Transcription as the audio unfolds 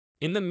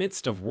In the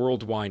midst of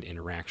worldwide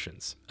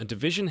interactions, a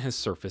division has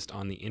surfaced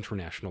on the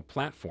international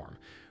platform,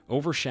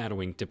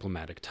 overshadowing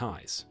diplomatic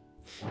ties.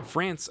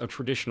 France, a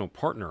traditional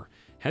partner,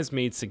 has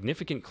made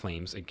significant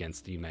claims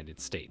against the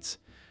United States,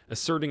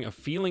 asserting a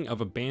feeling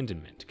of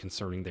abandonment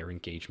concerning their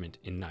engagement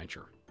in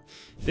Niger.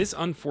 This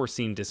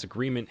unforeseen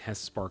disagreement has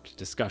sparked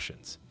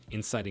discussions,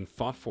 inciting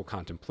thoughtful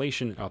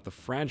contemplation about the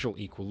fragile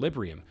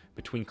equilibrium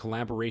between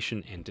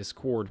collaboration and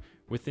discord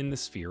within the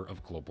sphere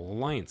of global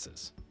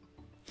alliances.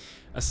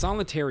 A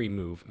solitary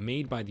move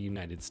made by the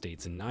United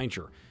States in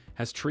Niger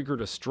has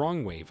triggered a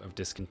strong wave of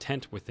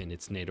discontent within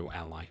its NATO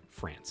ally,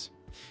 France.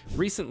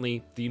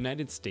 Recently, the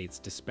United States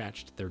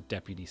dispatched their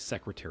Deputy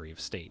Secretary of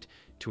State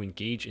to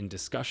engage in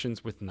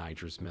discussions with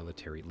Niger's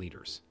military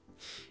leaders.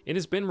 It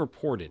has been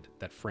reported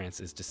that France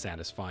is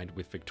dissatisfied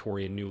with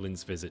Victoria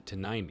Nulland's visit to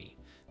Niamey,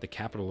 the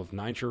capital of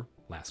Niger,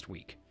 last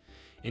week.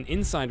 An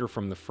insider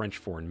from the French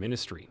Foreign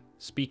Ministry,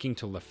 speaking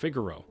to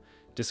Figaro,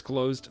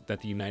 disclosed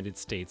that the United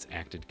States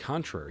acted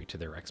contrary to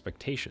their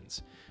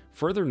expectations,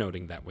 further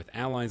noting that with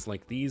allies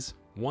like these,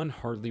 one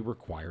hardly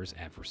requires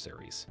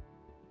adversaries.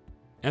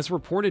 As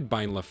reported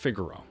by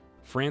Figaro,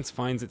 France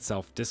finds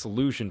itself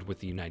disillusioned with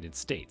the United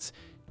States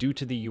due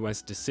to the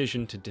U.S.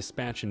 decision to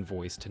dispatch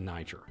envoys to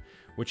Niger,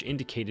 which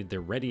indicated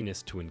their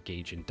readiness to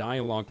engage in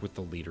dialogue with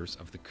the leaders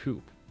of the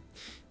coup.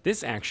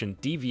 This action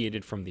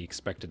deviated from the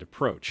expected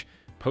approach,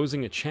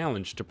 posing a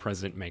challenge to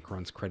President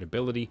Macron's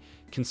credibility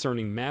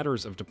concerning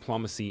matters of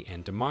diplomacy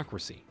and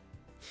democracy.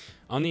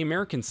 On the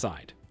American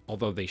side,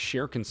 although they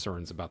share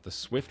concerns about the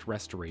swift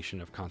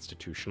restoration of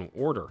constitutional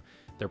order,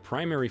 their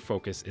primary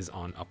focus is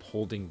on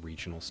upholding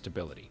regional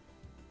stability.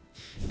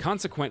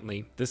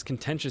 Consequently, this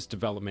contentious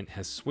development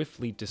has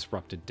swiftly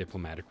disrupted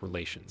diplomatic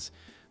relations,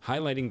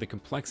 highlighting the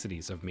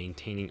complexities of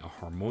maintaining a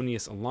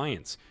harmonious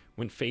alliance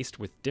when faced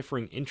with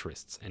differing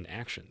interests and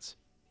actions.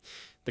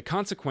 The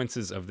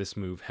consequences of this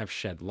move have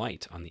shed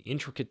light on the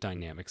intricate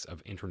dynamics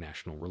of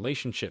international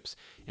relationships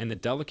and the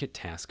delicate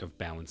task of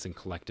balancing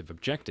collective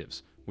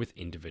objectives with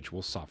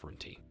individual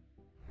sovereignty.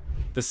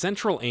 The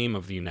central aim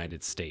of the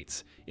United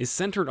States is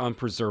centered on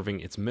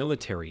preserving its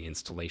military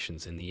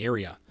installations in the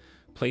area,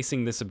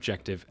 placing this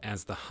objective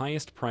as the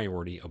highest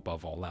priority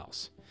above all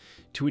else.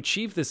 To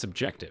achieve this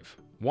objective,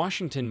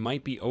 Washington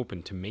might be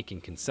open to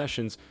making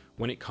concessions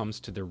when it comes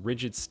to their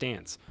rigid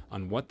stance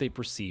on what they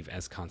perceive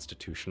as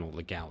constitutional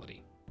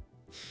legality.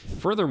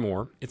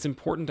 Furthermore, it's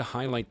important to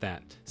highlight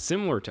that,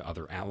 similar to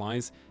other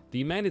allies, the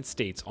United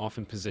States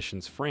often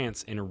positions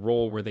France in a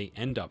role where they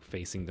end up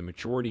facing the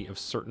majority of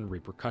certain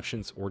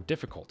repercussions or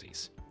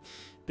difficulties.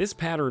 This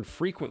pattern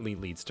frequently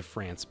leads to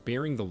France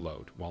bearing the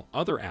load while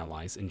other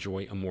allies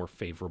enjoy a more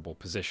favorable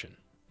position.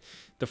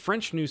 The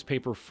French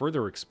newspaper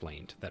further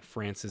explained that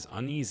France is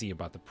uneasy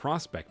about the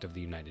prospect of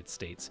the United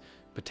States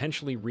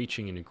potentially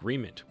reaching an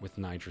agreement with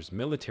Niger's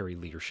military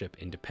leadership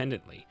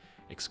independently,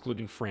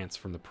 excluding France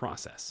from the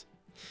process.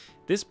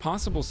 This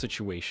possible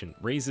situation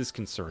raises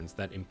concerns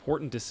that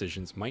important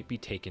decisions might be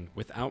taken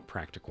without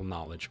practical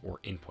knowledge or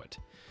input.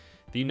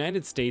 The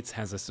United States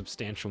has a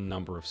substantial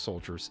number of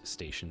soldiers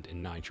stationed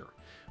in Niger,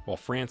 while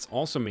France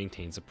also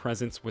maintains a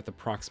presence with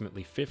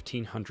approximately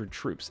 1,500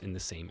 troops in the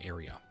same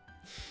area.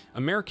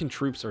 American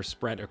troops are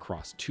spread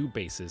across two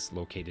bases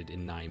located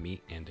in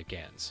Niamey and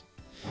Agadez.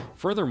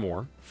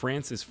 Furthermore,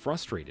 France is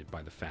frustrated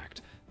by the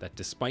fact that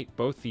despite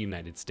both the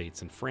United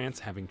States and France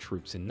having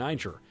troops in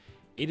Niger,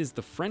 it is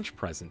the French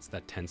presence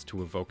that tends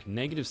to evoke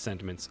negative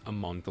sentiments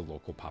among the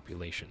local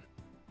population.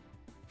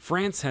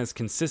 France has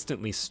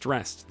consistently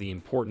stressed the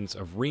importance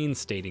of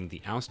reinstating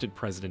the ousted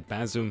President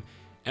Bazoum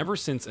ever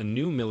since a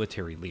new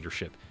military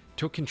leadership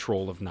took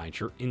control of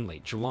Niger in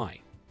late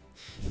July.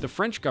 The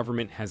French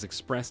government has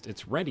expressed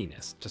its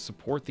readiness to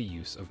support the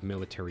use of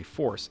military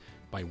force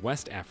by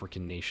West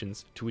African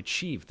nations to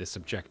achieve this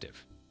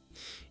objective.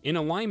 In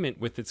alignment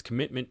with its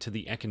commitment to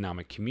the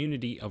economic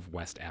community of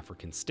West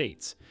African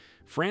states,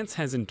 France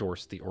has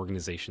endorsed the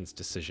organization's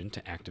decision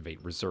to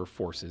activate reserve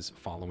forces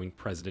following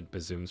President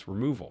Bazoum's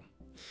removal.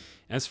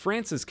 As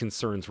France's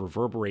concerns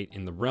reverberate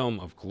in the realm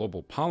of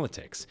global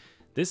politics,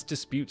 this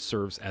dispute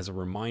serves as a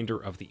reminder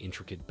of the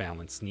intricate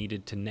balance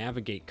needed to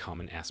navigate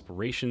common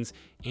aspirations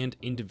and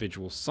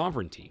individual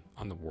sovereignty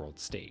on the world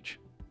stage.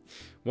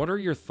 What are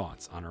your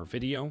thoughts on our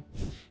video?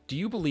 Do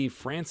you believe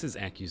France's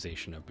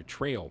accusation of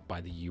betrayal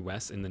by the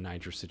US in the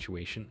Niger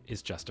situation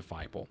is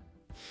justifiable?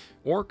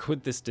 Or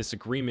could this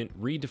disagreement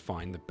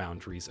redefine the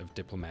boundaries of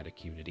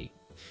diplomatic unity?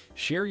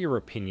 Share your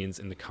opinions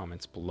in the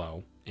comments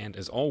below, and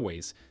as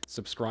always,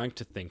 subscribe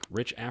to Think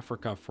Rich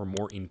Africa for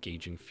more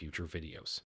engaging future videos.